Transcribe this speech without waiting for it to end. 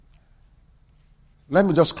Let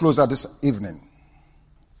me just close out this evening.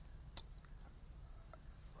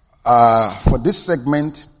 For this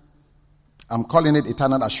segment, I'm calling it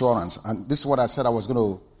Eternal Assurance. And this is what I said I was going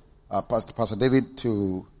to, Pastor David,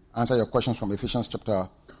 to answer your questions from Ephesians chapter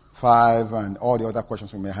 5 and all the other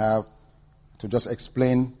questions we may have, to just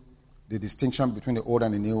explain the distinction between the old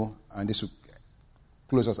and the new. And this will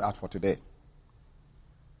close us out for today.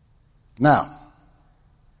 Now,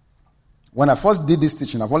 when I first did this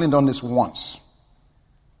teaching, I've only done this once.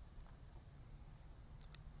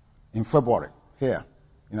 In February, here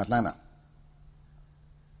in Atlanta.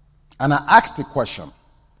 And I asked the question,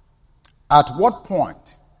 at what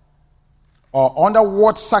point or under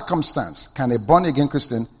what circumstance can a born-again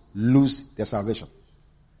Christian lose their salvation?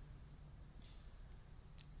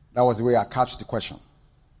 That was the way I couched the question.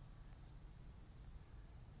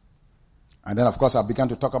 And then, of course, I began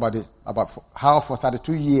to talk about how for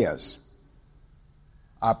 32 years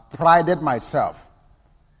I prided myself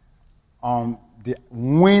on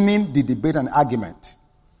winning the debate and argument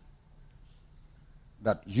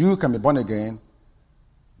that you can be born again,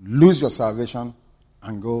 lose your salvation,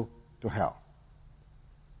 and go to hell.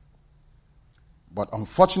 But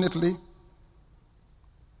unfortunately,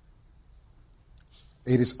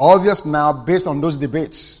 it is obvious now, based on those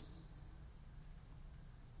debates,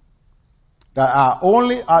 that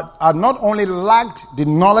I not only lacked the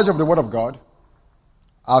knowledge of the Word of God,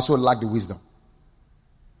 I also lacked the wisdom.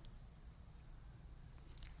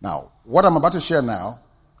 Now, what I'm about to share now,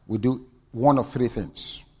 we do one of three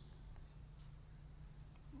things.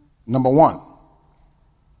 Number one,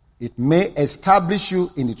 it may establish you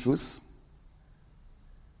in the truth.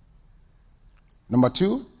 Number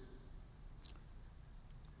two,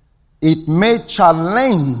 it may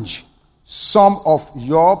challenge some of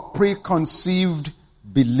your preconceived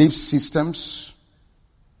belief systems.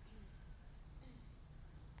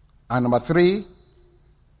 And number three,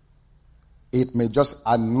 it may just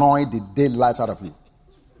annoy the daylights out of you.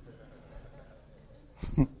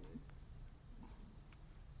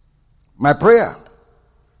 My prayer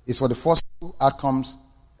is for the first two outcomes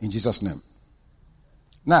in Jesus' name.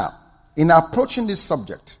 Now, in approaching this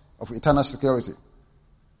subject of eternal security,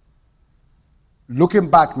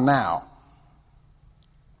 looking back now,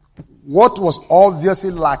 what was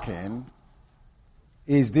obviously lacking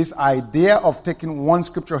is this idea of taking one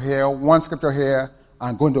scripture here,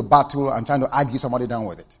 and going to battle and trying to argue somebody down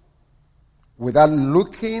with it, without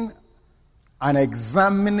looking and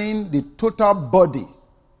examining the total body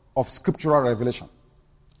of scriptural revelation.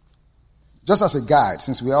 Just as a guide,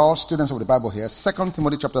 since we are all students of the Bible here, 2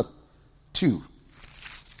 Timothy chapter 2,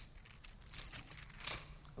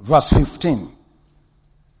 verse 15.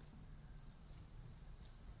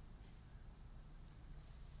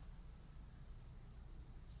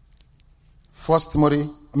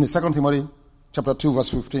 Second Timothy chapter 2, verse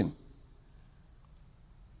 15.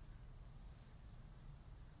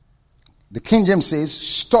 The King James says,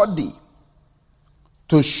 study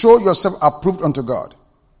to show yourself approved unto God,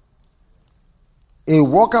 a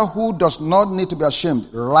worker who does not need to be ashamed,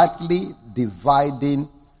 rightly dividing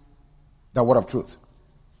the word of truth.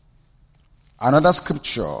 Another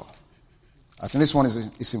scripture, I think this one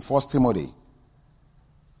is in 1 Timothy.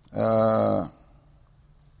 And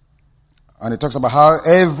it talks about how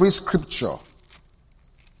every scripture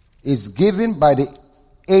is given by the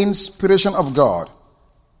inspiration of God.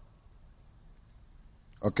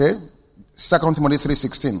 Okay? 2 Timothy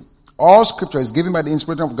 3:16. All scripture is given by the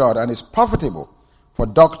inspiration of God and is profitable for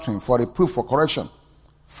doctrine, for reproof, for correction,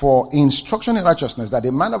 for instruction in righteousness, that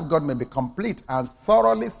the man of God may be complete and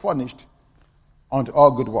thoroughly furnished unto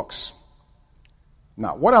all good works.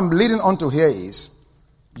 Now, what I'm leading on to here is,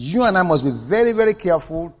 you and I must be very, very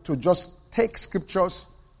careful to just take scriptures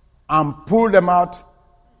and pull them out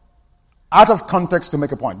of context to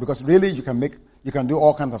make a point. Because really, you can do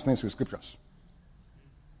all kinds of things with scriptures.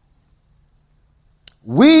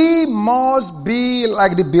 We must be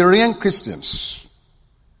like the Berean Christians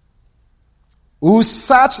who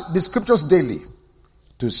search the scriptures daily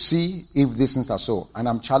to see if these things are so. And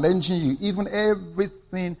I'm challenging you, even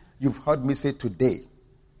everything you've heard me say today,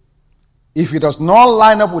 if it does not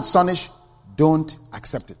line up with Sunnish, don't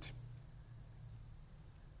accept it.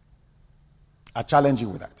 I challenge you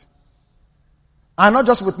with that. And not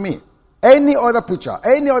just with me. Any other preacher,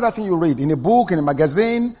 any other thing you read in a book, in a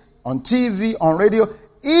magazine, on TV, on radio,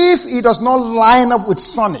 if it does not line up with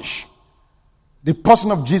Sunnish, the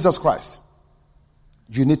person of Jesus Christ,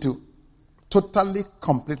 you need to totally,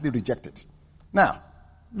 completely reject it. Now,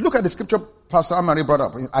 look at the scripture Pastor Amari brought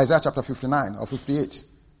up in Isaiah chapter 59 or 58.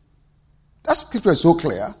 That scripture is so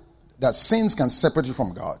clear that sins can separate you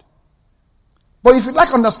from God. But if you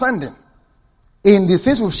lack understanding, in the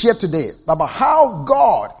things we've shared today about how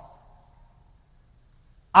God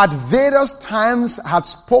at various times had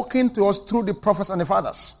spoken to us through the prophets and the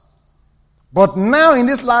fathers. But now in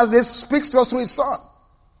this last days speaks to us through his son.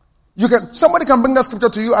 Somebody can bring that scripture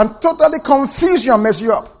to you and totally confuse you and mess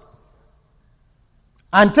you up.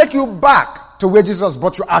 And take you back to where Jesus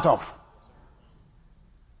brought you out of.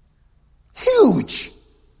 Huge.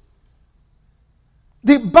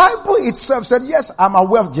 The Bible itself said, yes, I'm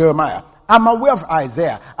aware of Jeremiah. I'm aware of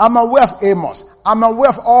Isaiah. I'm aware of Amos. I'm aware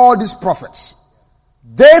of all these prophets.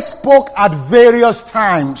 They spoke at various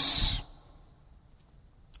times.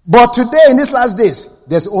 But today, in these last days,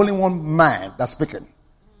 there's only one man that's speaking.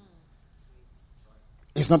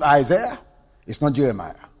 It's not Isaiah. It's not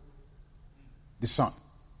Jeremiah. The Son.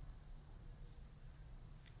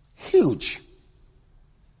 Huge.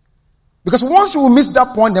 Because once we miss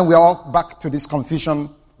that point, then we are all back to this confusion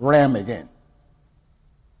realm again.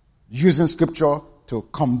 Using scripture to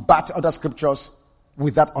combat other scriptures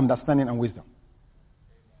with that understanding and wisdom.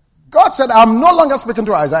 God said, I'm no longer speaking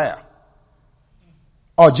to Isaiah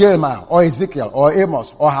or Jeremiah or Ezekiel or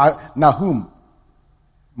Amos or Nahum.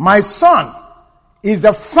 My son is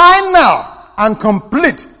the final and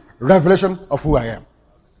complete revelation of who I am.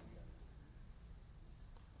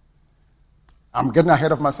 I'm getting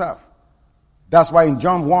ahead of myself. That's why in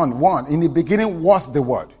John 1:1, in the beginning was the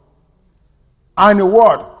Word. And the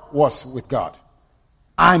Word was with God.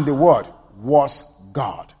 And the Word was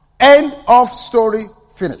God. End of story,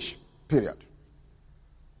 finish. Period.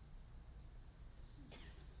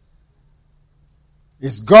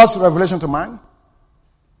 It's God's revelation to man.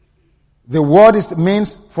 The Word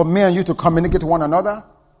means for me and you to communicate to one another.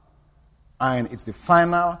 And it's the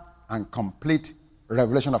final and complete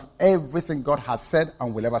revelation of everything God has said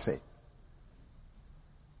and will ever say.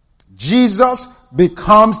 Jesus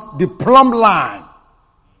becomes the plumb line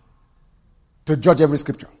to judge every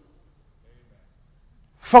scripture.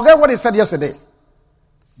 Forget what he said yesterday.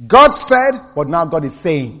 God said, but now God is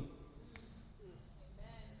saying.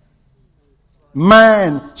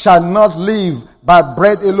 Man shall not live by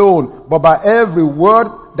bread alone, but by every word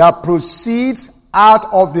that proceeds out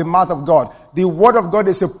of the mouth of God. The word of God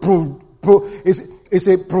is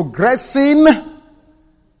a progressing,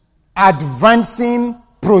 advancing,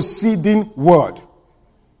 proceeding word.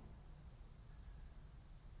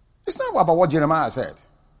 It's not about what Jeremiah said.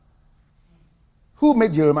 Who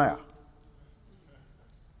made Jeremiah?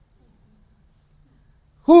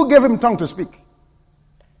 Who gave him tongue to speak?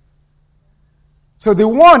 So the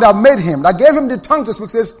one that made him, that gave him the tongue to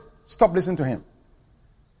speak, says, stop listening to him.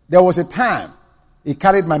 There was a time he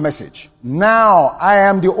carried my message. Now I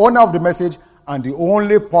am the owner of the message, and the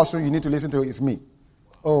only person you need to listen to is me.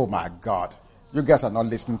 Oh my God. You guys are not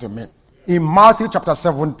listening to me. In Matthew chapter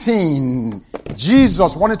 17,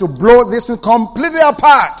 Jesus wanted to blow this thing completely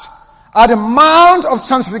apart at the Mount of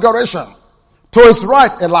Transfiguration. To his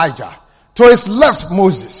right, Elijah. To his left,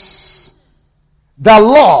 Moses. The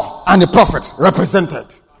law and the prophets represented.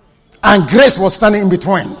 And grace was standing in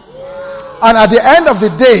between. And at the end of the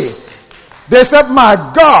day, they said, my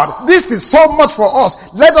God, this is so much for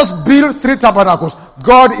us. Let us build 3 tabernacles.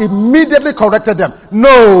 God immediately corrected them.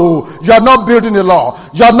 No, you are not building the law.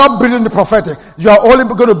 You are not building the prophetic. You are only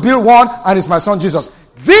going to build one, and it's my son Jesus.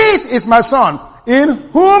 This is my son, in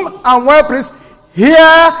whom I'm well pleased.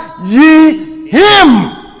 Hear ye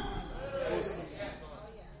him.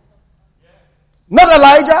 Not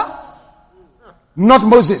Elijah, not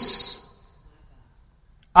Moses.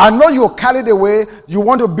 I know you're carried away. You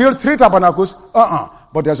want to build 3 tabernacles.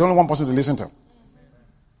 But there's only one person to listen to.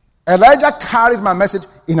 Elijah carried my message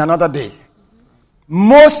in another day.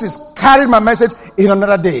 Moses carried my message in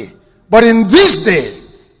another day. But in this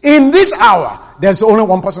day, in this hour, there's only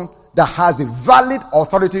one person that has the valid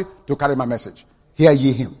authority to carry my message. Hear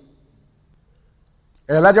ye him.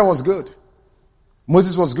 Elijah was good.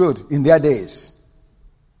 Moses was good in their days.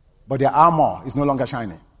 But their armor is no longer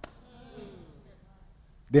shining.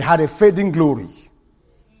 They had a fading glory.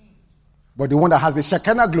 But the one that has the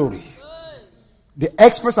Shekinah glory, the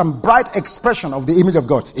express and bright expression of the image of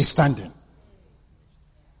God, is standing.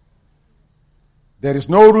 There is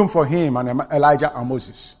no room for him and Elijah and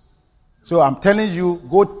Moses. So I'm telling you,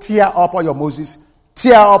 go tear up all your Moses,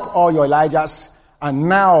 tear up all your Elijahs, and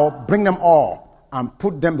now bring them all and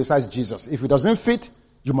put them beside Jesus. If it doesn't fit,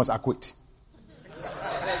 you must acquit.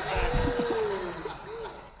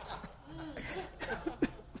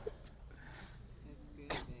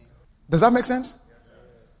 Does that make sense?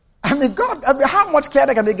 How much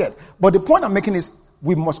clearer can they get? But the point I'm making is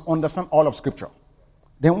we must understand all of Scripture.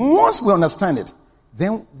 Then once we understand it,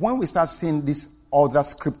 then when we start seeing these other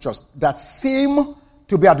scriptures that seem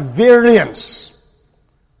to be at variance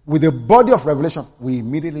with the body of revelation, we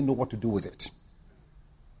immediately know what to do with it.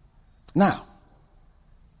 Now,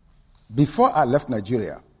 before I left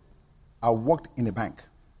Nigeria, I worked in a bank.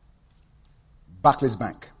 Barclays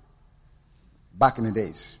Bank. Back in the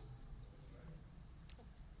days.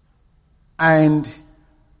 And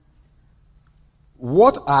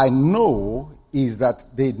what I know is that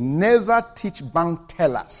they never teach bank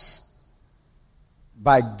tellers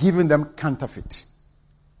by giving them counterfeit.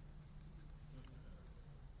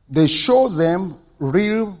 They show them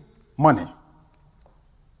real money,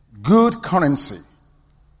 good currency,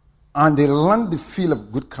 and they learn the feel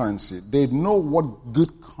of good currency. They know what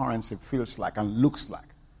good currency feels like and looks like.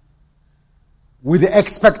 With the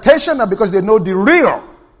expectation that because they know the real,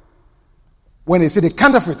 when they see the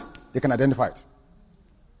counterfeit, they can identify it.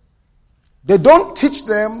 They don't teach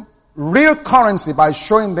them real currency by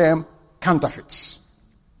showing them counterfeits.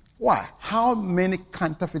 Why? How many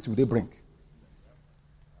counterfeits will they bring?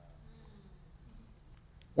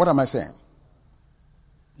 What am I saying?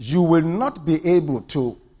 You will not be able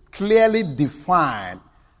to clearly define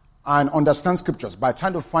and understand scriptures by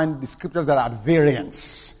trying to find the scriptures that are at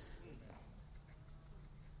variance.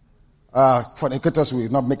 Fornicators will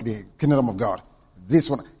not make the kingdom of God. This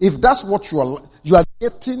one. If that's what you are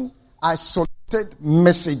getting isolated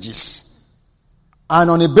messages. And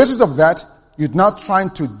on the basis of that, you're now trying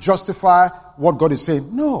to justify what God is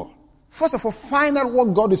saying. No. First of all, find out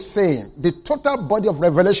what God is saying. The total body of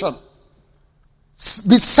revelation.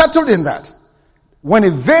 Be settled in that. When a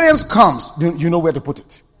variance comes, you know where to put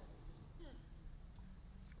it.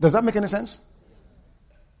 Does that make any sense?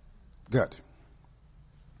 Good.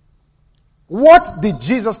 What did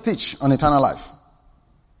Jesus teach on eternal life?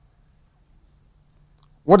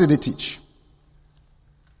 What did he teach?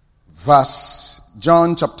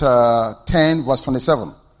 John chapter 10, verse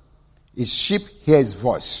 27. His sheep hear his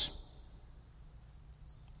voice,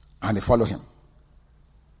 and they follow him.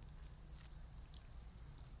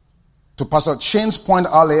 To Pastor Shane's point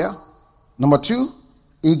earlier, number 2,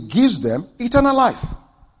 he gives them eternal life.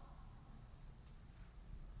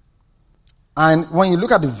 And when you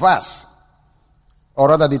look at the verse, or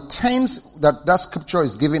rather the tense that scripture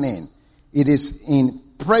is given in, it is in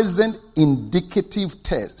present indicative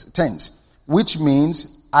tense, which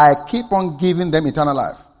means I keep on giving them eternal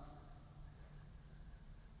life.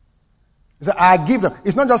 So I give them.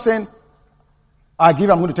 It's not just saying, I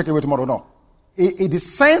give, I'm going to take it away tomorrow. No. The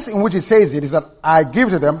sense in which it says it is that I give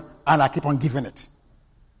to them and I keep on giving it.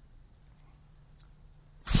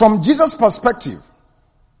 From Jesus' perspective,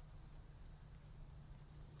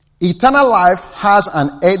 eternal life has an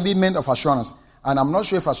element of assurance. And I'm not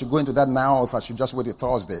sure if I should go into that now or if I should just wait till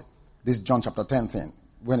Thursday. This John chapter 10 thing,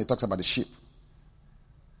 when it talks about the sheep.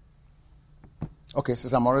 Okay,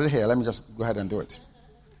 since I'm already here, let me just go ahead and do it.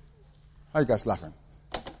 How are you guys laughing?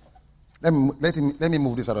 Let me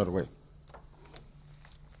move this out of the way.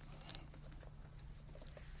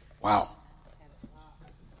 Wow.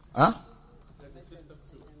 Huh?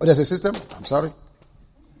 Oh, there's a system? I'm sorry.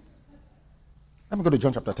 Let me go to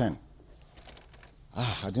John chapter 10.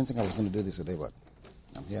 I didn't think I was going to do this today, but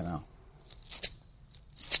I'm here now.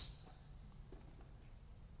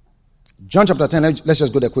 John chapter 10, let's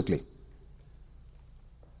just go there quickly.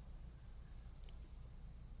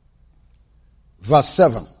 Verse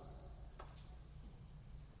 7.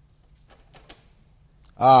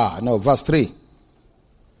 No, verse 3.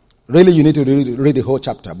 Really, you need to read the whole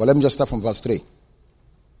chapter, but let me just start from verse 3.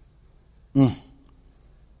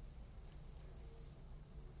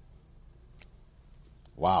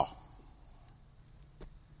 Wow.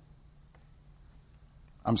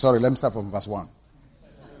 I'm sorry, let me start from verse 1.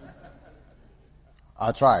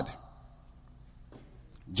 I tried.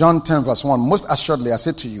 John 10 verse 1. Most assuredly I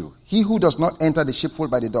say to you, he who does not enter the sheepfold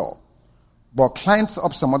by the door, but climbs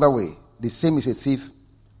up some other way, the same is a thief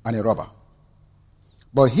and a robber.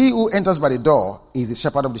 But he who enters by the door is the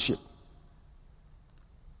shepherd of the sheep.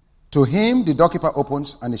 To him the doorkeeper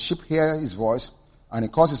opens, and the sheep hear his voice, and he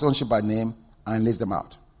calls his own sheep by name and leads them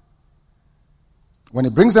out. When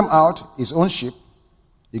he brings them out, his own sheep,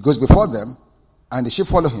 he goes before them, and the sheep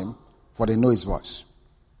follow him, for they know his voice.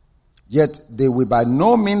 Yet they will by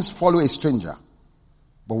no means follow a stranger,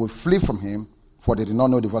 but will flee from him, for they do not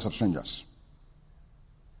know the voice of strangers.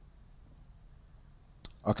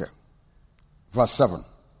 Okay. Verse 7.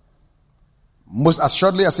 Most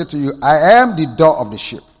assuredly I say to you, I am the door of the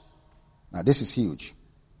sheep. Now this is huge.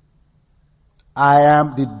 I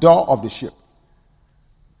am the door of the sheep.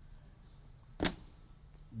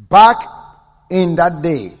 Back in that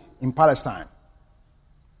day in Palestine,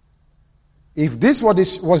 if this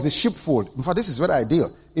was the sheepfold, in fact this is very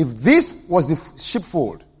ideal. If this was the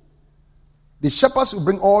sheepfold, The shepherds will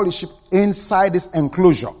bring all the sheep inside this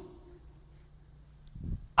enclosure.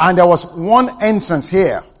 And there was one entrance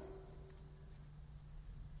here.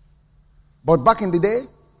 But back in the day,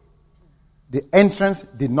 the entrance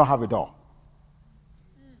did not have a door.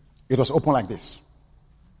 It was open like this.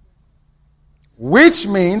 Which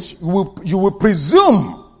means you will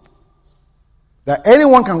presume that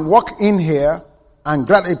anyone can walk in here and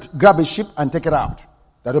grab a sheep and take it out.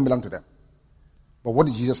 That don't belong to them. But what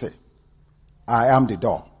did Jesus say? I am the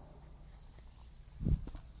door.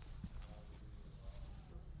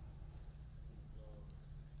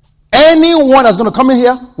 Anyone that's going to come in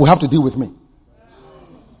here will have to deal with me.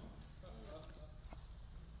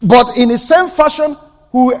 But in the same fashion,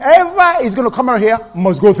 whoever is going to come out here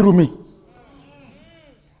must go through me.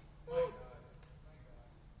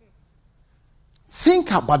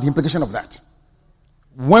 Think about the implication of that.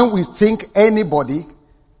 When we think anybody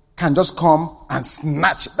can just come and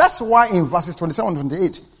snatch. That's why in verses 27 and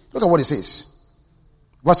 28, look at what it says.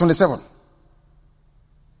 Verse 27.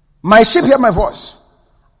 My sheep hear my voice.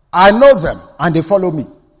 I know them and they follow me.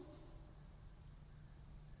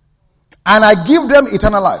 And I give them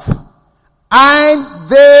eternal life. And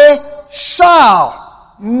they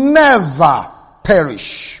shall never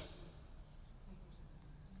perish.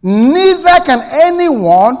 Neither can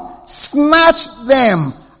anyone snatch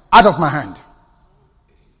them out of my hand.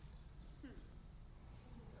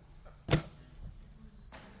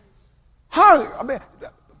 How? I mean,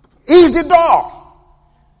 he's the door.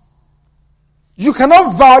 You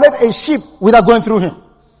cannot violate a sheep without going through him.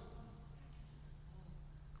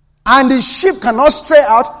 And the sheep cannot stray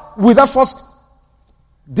out without first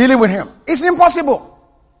dealing with him. It's impossible.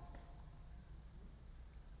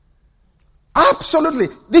 Absolutely.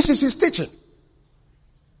 This is his teaching.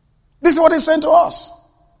 This is what he's saying to us.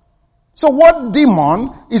 So what demon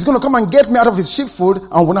is going to come and get me out of his sheepfold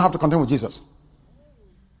and will not have to contend with Jesus?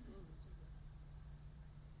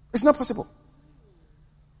 It's not possible.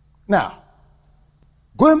 Now,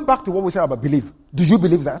 going back to what we said about belief. Do you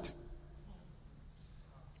believe that?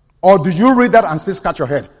 Or do you read that and still scratch your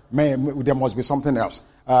head? There must be something else.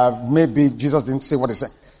 Maybe Jesus didn't say what he said.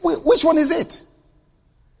 Which one is it?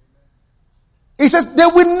 He says,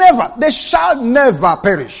 they shall never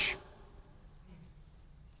perish.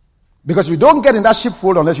 Because you don't get in that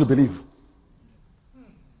sheepfold unless you believe.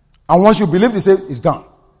 And once you believe, you say, it's done.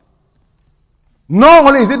 Not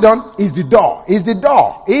only is it done, it's the door. It's the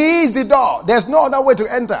door. He is the door. There's no other way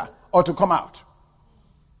to enter or to come out.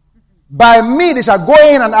 By me, they shall go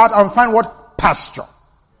in and out and find what? Pasture.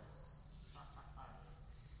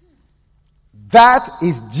 That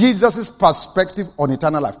is Jesus' perspective on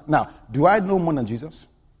eternal life. Now, do I know more than Jesus?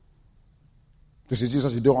 To say,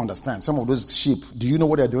 Jesus, you don't understand. Some of those sheep, do you know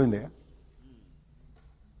what they're doing there?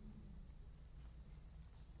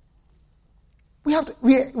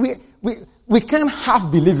 We can't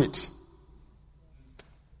half believe it.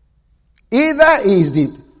 Either he is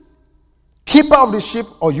the keeper of the sheep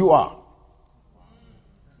or you are.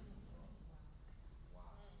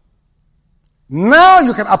 Now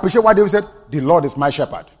you can appreciate why David said, the Lord is my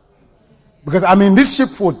shepherd. Because I'm in this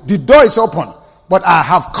sheepfold. The door is open. But I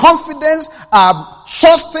have confidence. I'm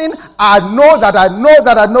trusting. I know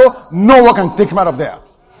no one can take him out of there.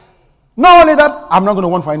 Not only that, I'm not going to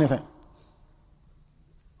want for anything.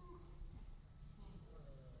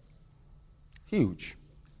 Huge.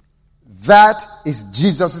 That is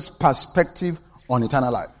Jesus' perspective on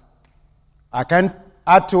eternal life. I can't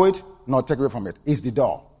add to it nor take away from it. It's the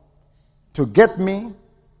door. To get me,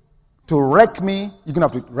 to wreck me, you're going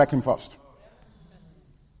to have to wreck him first.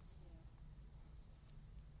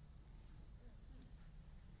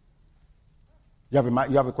 You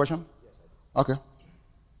have a question? Yes, I do. Okay.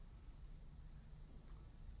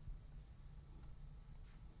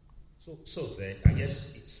 So then, I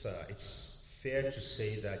guess it's fair to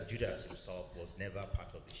say that Judas himself was never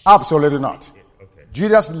part of the sheep. Absolutely not. Okay.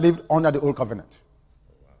 Judas lived under the old covenant.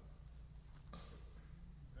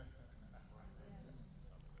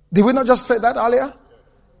 Did we not just say that earlier?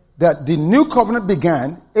 That the new covenant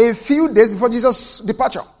began a few days before Jesus'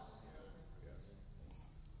 departure.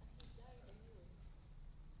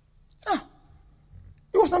 Yeah.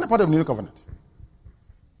 He was not a part of the new covenant.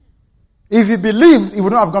 If he believed, he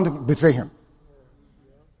would not have gone to betray him.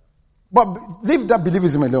 But leave that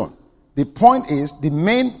believism alone. The point is, the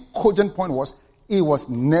main cogent point was, he was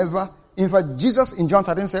never, in fact, Jesus in John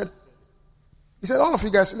 13 said, he said, all of you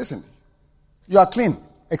guys, listen, you are clean.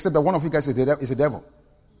 Except that one of you guys is a devil.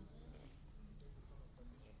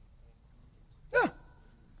 Yeah.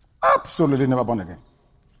 Absolutely never born again.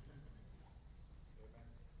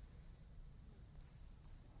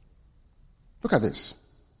 Look at this.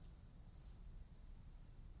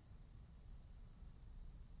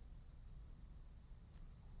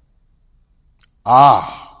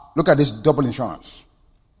 Look at this double insurance.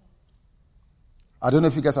 I don't know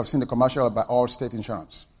if you guys have seen the commercial about Allstate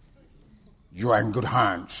Insurance. You are in good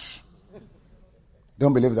hands.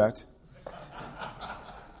 Don't believe that.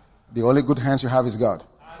 The only good hands you have is God.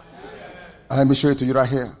 And let me show it to you right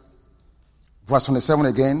here. Verse 27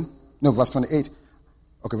 again. No, verse 28.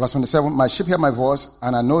 Okay, verse 27. My sheep hear my voice,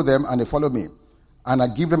 and I know them, and they follow me. And I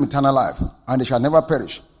give them eternal life, and they shall never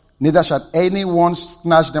perish. Neither shall anyone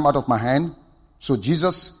snatch them out of my hand. So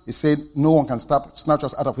Jesus is saying no one can snatch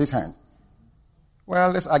us out of his hand.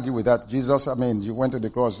 Well, let's argue with that. Jesus, you went to the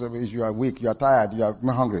cross. You are weak, you are tired, you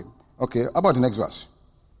are hungry. Okay, how about the next verse?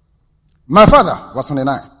 My Father, verse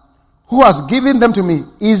 29, who has given them to me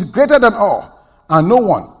is greater than all, and no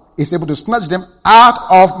one is able to snatch them out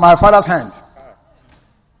of my Father's hand.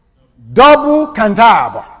 Double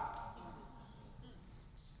cantab.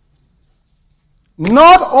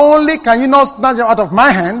 Not only can you not snatch them out of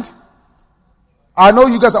my hand, I know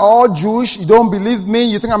you guys are all Jewish, you don't believe me,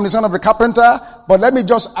 you think I'm the son of a carpenter, but let me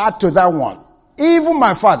just add to that one. Even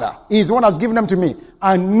my Father is the one that's given them to me,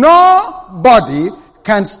 and nobody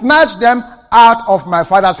can snatch them out of my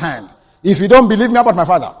Father's hand. If you don't believe me about my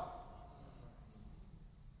Father.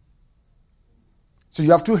 So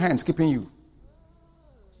you have two hands keeping you.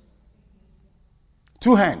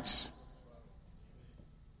 Two hands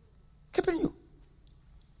keeping you.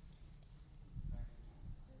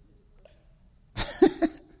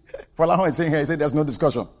 Falahon is saying here, he said there's no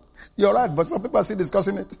discussion. You're right, but some people are still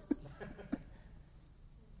discussing it.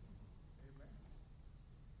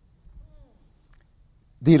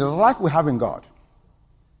 The life we have in God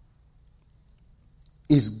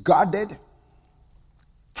is guarded,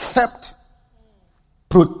 kept,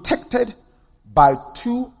 protected by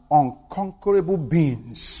two unconquerable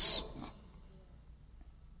beings.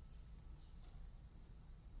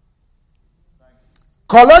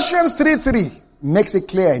 Colossians 3:3 makes it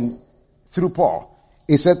clear through Paul.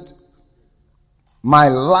 He said, my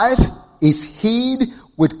life is hid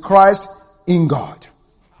with Christ in God.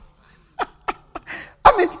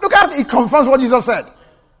 Look at it. It confirms what Jesus said.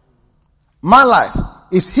 My life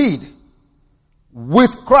is hid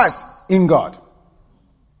with Christ in God.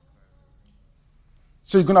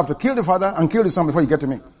 So you're going to have to kill the Father and kill the Son before you get to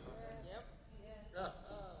me.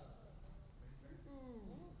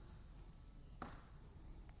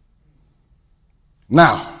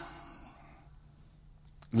 Now,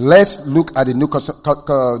 let's look at the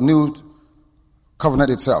new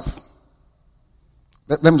covenant itself.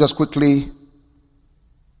 Let me just quickly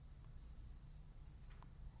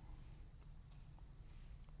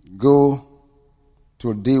go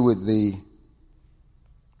to deal with the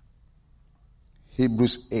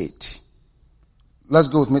Hebrews 8. Let's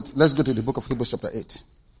go to the book of Hebrews chapter 8.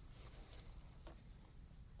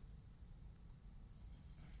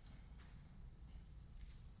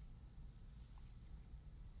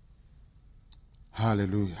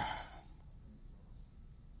 Hallelujah.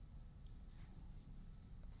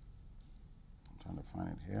 I'm trying to find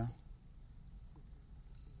it here.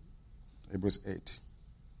 Hebrews 8.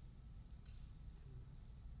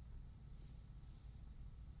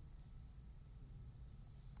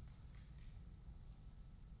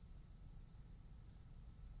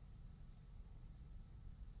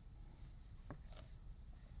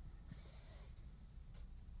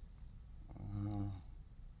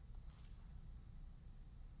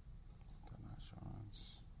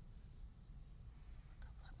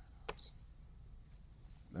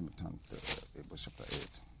 Let me turn to Hebrews chapter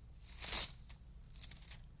 8.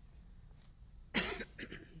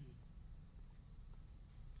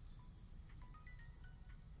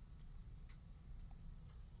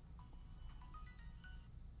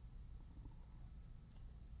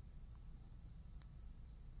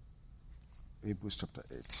 Hebrews chapter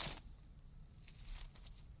 8.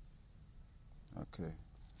 Okay.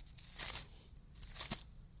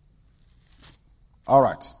 All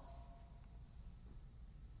right.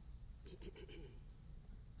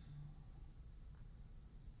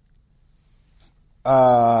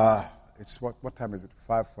 It's what time is it?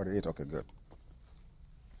 5:48. Okay, good.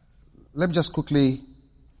 Let me just quickly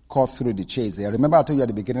cut through the chase there. Remember I told you at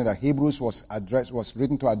the beginning that Hebrews was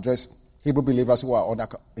written to address Hebrew believers who are under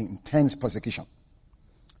intense persecution.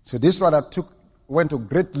 So this writer went to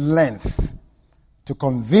great length to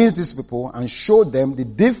convince these people and show them the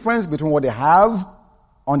difference between what they have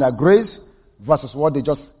under grace versus what they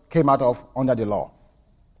just came out of under the law.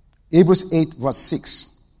 Hebrews 8 verse 6.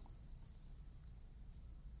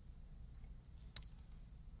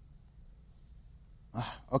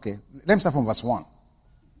 Okay, let me start from verse 1.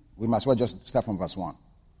 We must well just start from verse 1.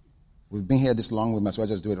 We've been here this long, we must well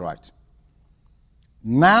just do it right.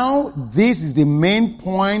 Now, this is the main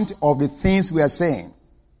point of the things we are saying.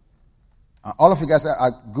 All of you guys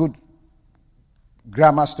are good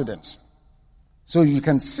grammar students. So you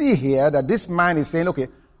can see here that this man is saying, okay,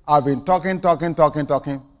 I've been talking.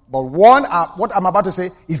 But what I'm about to say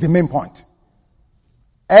is the main point.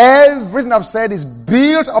 Everything I've said is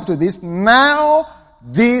built up to this. Now,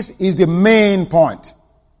 this is the main point.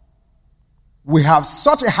 We have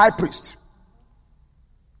such a high priest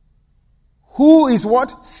who is what?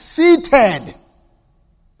 Seated.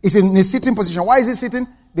 Is in a sitting position. Why is he sitting?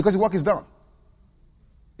 Because the work is done.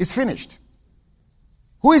 It's finished.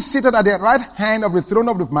 Who is seated at the right hand of the throne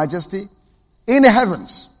of the majesty in the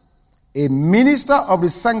heavens, a minister of the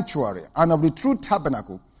sanctuary and of the true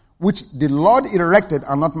tabernacle, which the Lord erected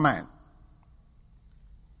and not man.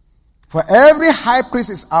 For every high priest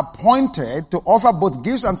is appointed to offer both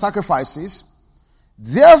gifts and sacrifices.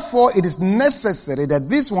 Therefore, it is necessary that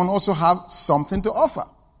this one also have something to offer.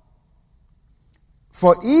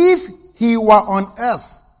 For if he were on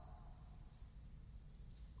earth,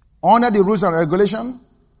 under the rules and regulation,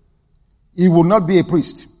 he would not be a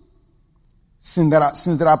priest.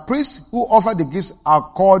 Since there are priests who offer the gifts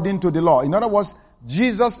according to the law. In other words,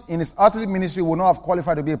 Jesus in his earthly ministry would not have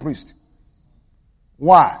qualified to be a priest.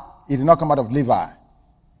 Why? He did not come out of Levi.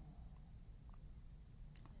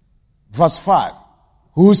 Verse 5.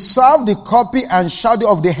 Who served the copy and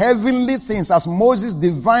shadow of the heavenly things as Moses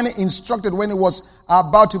divinely instructed when he was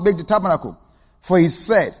about to make the tabernacle. For he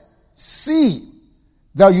said, see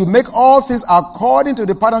that you make all things according to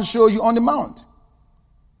the pattern showed you on the mount.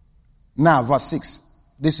 Now, verse 6.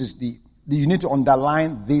 This is you need to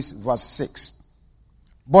underline this verse 6.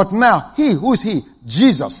 But now, he, who is he?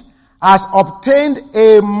 Jesus, has obtained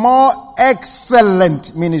a more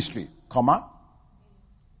excellent ministry,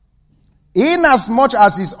 inasmuch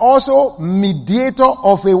as he is also mediator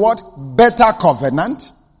of a what? Better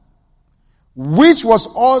covenant, which was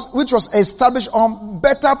established on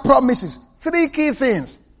better promises. 3 key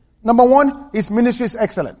things. Number 1, his ministry is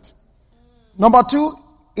excellent. Number 2,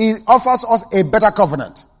 he offers us a better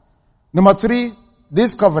covenant. Number 3,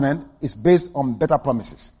 this covenant is based on better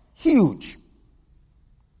promises. Huge.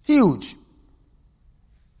 Huge.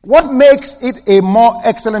 What makes it a more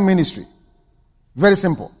excellent ministry? Very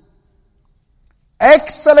simple.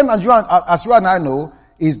 Excellent, as you and I know,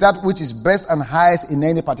 is that which is best and highest in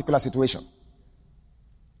any particular situation.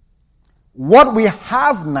 What we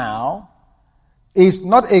have now is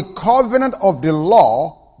not a covenant of the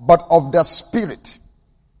law, but of the Spirit.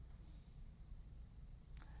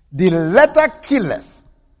 The letter killeth,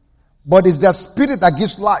 but it's the Spirit that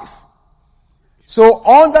gives life. So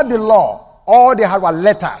under the law, all they had were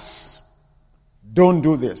letters. Don't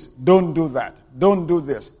do this. Don't do that. Don't do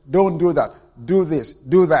this. Don't do that. Do this.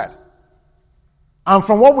 Do that. And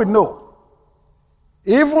from what we know,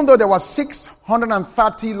 even though there were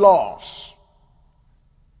 630 laws,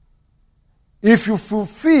 if you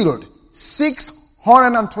fulfilled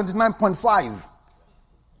 629.5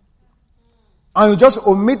 and you just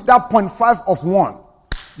omit that 0.5 of one,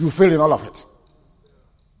 you fail in all of it.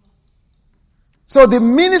 So the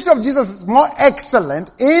ministry of Jesus is more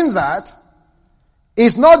excellent in that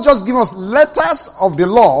it's not just giving us letters of the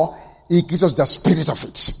law, it gives us the spirit of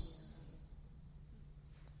it.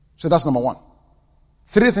 So that's number 1.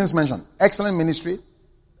 3 things mentioned. Excellent ministry,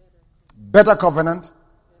 better covenant,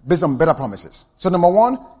 based on better promises. So number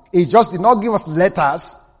 1, he just did not give us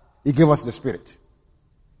letters, he gave us the Spirit.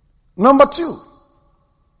 Number 2,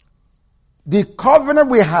 the covenant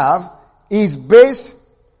we have is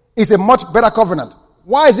a much better covenant.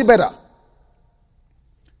 Why is it better?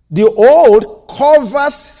 The old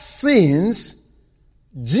covers sins.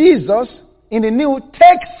 Jesus in the new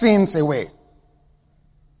takes sins away.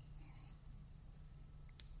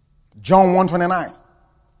 John 1:29.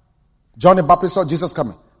 John the Baptist saw Jesus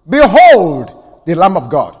coming. Behold, the Lamb of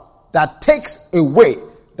God that takes away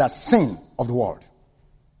the sin of the world.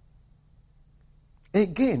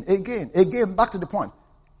 Again, back to the point.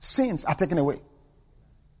 Sins are taken away.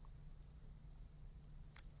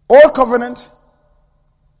 Old covenant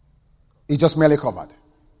is just merely covered,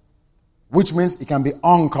 which means it can be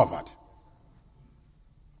uncovered.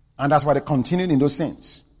 And that's why they continued in those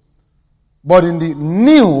sins. But in the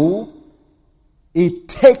new, it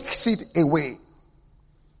takes it away.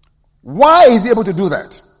 Why is he able to do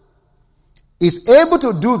that? He's able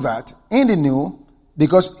to do that in the new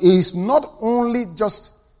because he's not only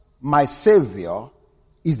just my Savior,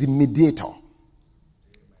 he's the mediator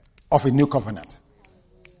of a new covenant.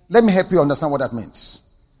 Let me help you understand what that means.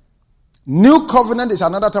 New covenant is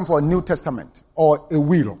another term for a New Testament or a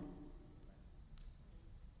will.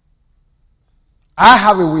 I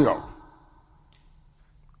have a will.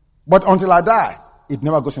 But until I die, it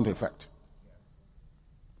never goes into effect.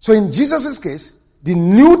 So in Jesus' case, the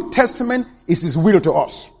New Testament is his will to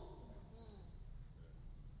us.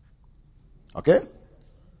 Okay?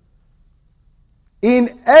 In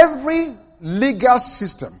every legal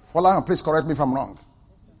system, please correct me if I'm wrong.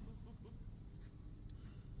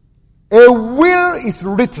 A will is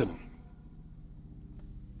written.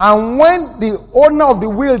 And when the owner of the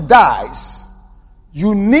will dies,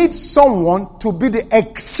 you need someone to be the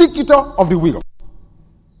executor of the will.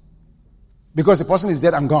 Because the person is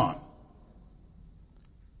dead and gone.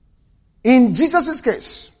 In Jesus'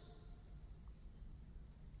 case,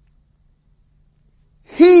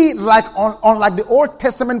 he, unlike the Old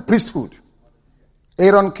Testament priesthood,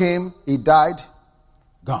 Aaron came, he died,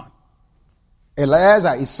 gone.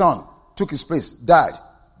 Eleazar, his son, took his place, died,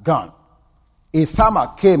 gone.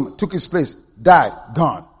 Ithamar came, took his place, died,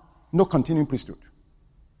 gone. No continuing priesthood.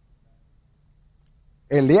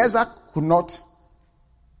 Eleazar could not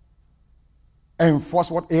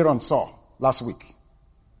enforce what Aaron saw last week.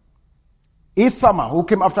 Ithamar, who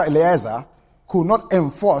came after Eleazar, could not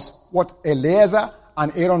enforce what Eleazar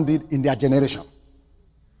and Aaron did in their generation.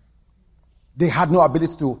 They had no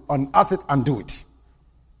ability to unearth it and do it.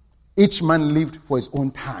 Each man lived for his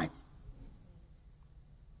own time.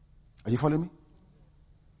 Are you following me?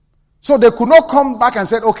 So they could not come back and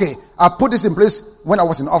say, okay, I put this in place when I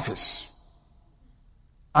was in office.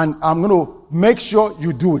 And I'm going to make sure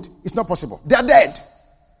you do it. It's not possible. They are dead.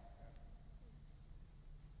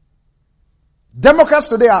 Democrats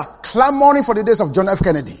today are clamoring for the days of John F.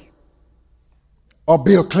 Kennedy or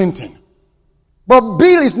Bill Clinton. But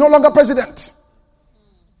Bill is no longer president.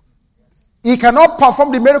 He cannot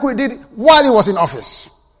perform the miracle he did while he was in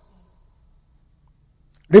office.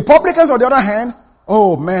 Republicans, on the other hand,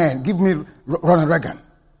 oh man, give me Ronald Reagan.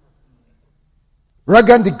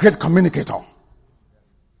 Reagan, the great communicator.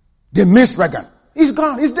 They miss Reagan. He's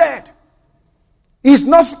gone. He's dead. He's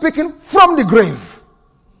not speaking from the grave.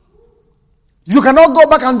 You cannot go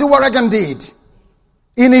back and do what Reagan did.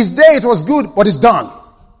 In his day, it was good, but it's done.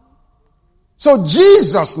 So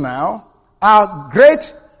Jesus now, our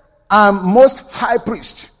great and most high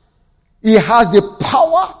priest, he has the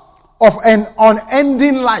power of an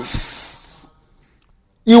unending life.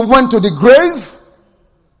 He went to the grave,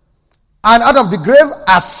 and out of the grave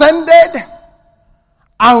ascended,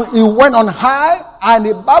 and he went on high, and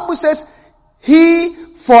the Bible says, he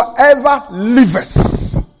forever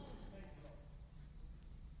liveth.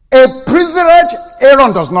 A privilege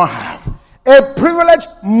Aaron does not have. A privilege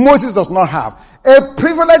Moses does not have. A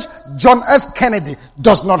privilege John F. Kennedy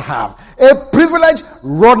does not have. A privilege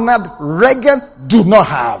Ronald Reagan do not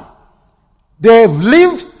have. They've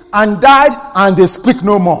lived and died and they speak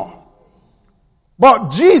no more. But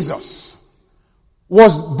Jesus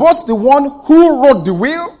was both the one who wrote the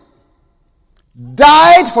will,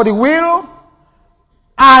 died for the will,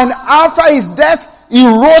 and after his death, he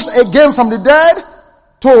rose again from the dead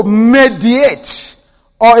to mediate,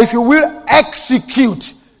 or if you will,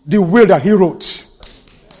 execute the will that he wrote.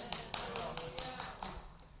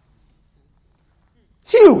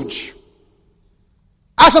 Huge.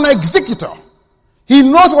 As an executor, he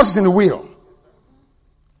knows what is in the will.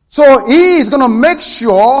 So he is going to make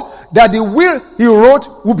sure that the will he wrote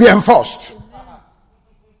will be enforced.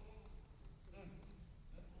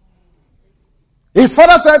 His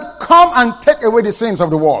father said, come and take away the sins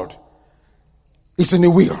of the world. It's in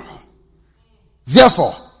the will.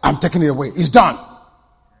 Therefore, I'm taking it away. It's done.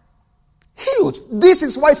 Huge. This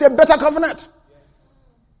is why it's a better covenant.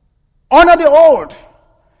 Honor the old.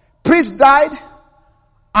 Priest died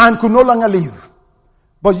and could no longer live.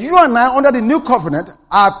 But you and I, under the new covenant,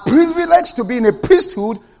 are privileged to be in a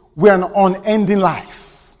priesthood with an unending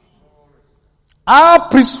life. Our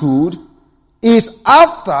priesthood is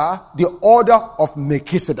after the order of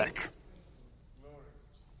Melchizedek.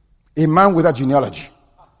 A man without genealogy,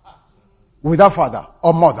 without father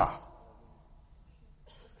or mother.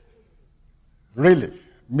 Really,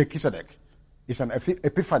 Melchizedek is an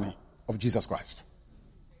epiphany of Jesus Christ.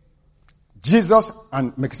 Jesus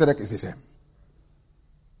and Melchizedek is the same.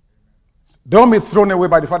 Don't be thrown away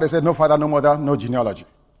by the fact they said no father, no mother, no genealogy.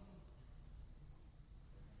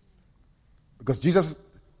 Because Jesus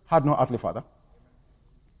had no earthly father.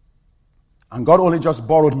 And God only just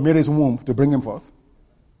borrowed Mary's womb to bring him forth.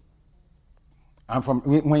 And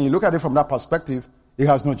when you look at it from that perspective, he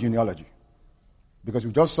has no genealogy. Because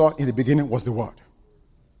we just saw in the beginning was the Word.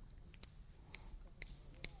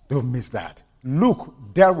 Don't miss that. Luke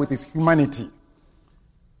dealt with his humanity.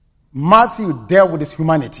 Matthew dealt with his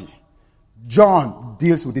humanity. John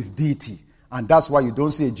deals with his deity. And that's why you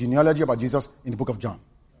don't see a genealogy about Jesus in the book of John.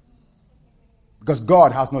 Because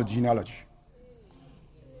God has no genealogy.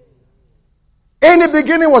 In the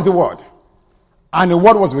beginning was the Word. And the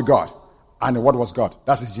Word was with God. And the Word was God.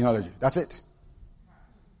 That's his genealogy. That's it.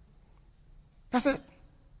 That's it.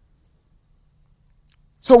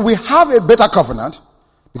 So we have a better covenant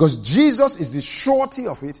because Jesus is the surety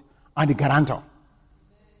of it and the guarantor.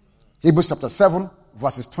 Hebrews chapter 7,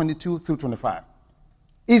 verses 22 through 25.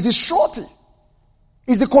 Is the surety.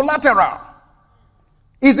 Is the collateral.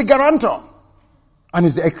 Is the guarantor. And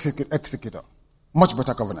is the executor. Much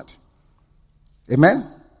better covenant. Amen?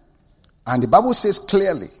 And the Bible says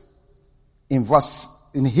clearly in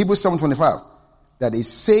Hebrews 7:25 that it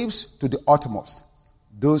saves to the uttermost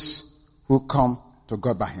those who come to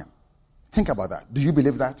God by him. Think about that. Do you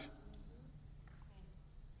believe that?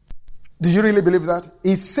 Do you really believe that?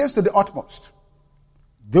 It saves to the utmost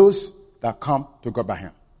those that come to God by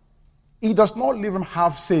him. He does not leave them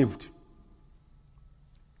half saved.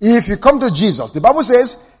 If you come to Jesus, the Bible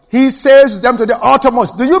says he saves them to the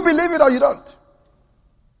uttermost. Do you believe it or you don't?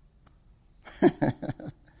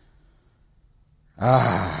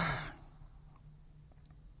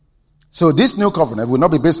 So this new covenant will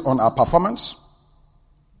not be based on our performance.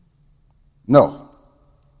 No.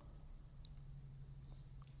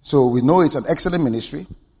 So we know it's an excellent ministry.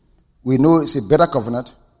 We know it's a better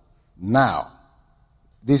covenant. Now,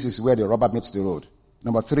 this is where the rubber meets the road.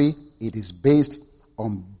 Number 3, it is based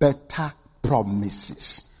on better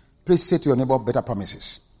promises. Please say to your neighbor, better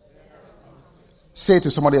promises. Say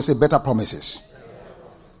to somebody else, say better promises.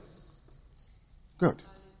 Good.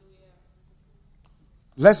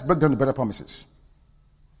 Let's break down the better promises.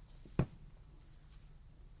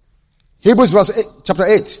 Hebrews chapter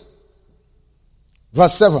 8,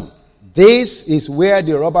 verse 7. This is where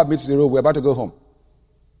the rubber meets the road. We're about to go home.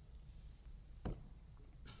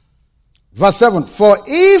 Verse 7. For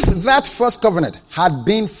if that first covenant had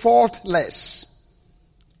been faultless,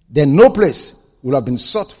 then no place would have been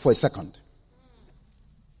sought for a second.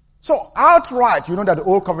 So outright, you know that the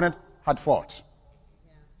old covenant had fault.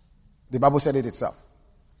 The Bible said it itself.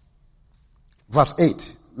 Verse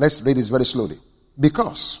 8. Let's read this very slowly.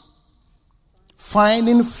 Because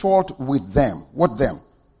finding fault with them. What them?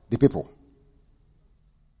 The people.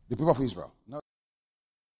 The people of Israel. Not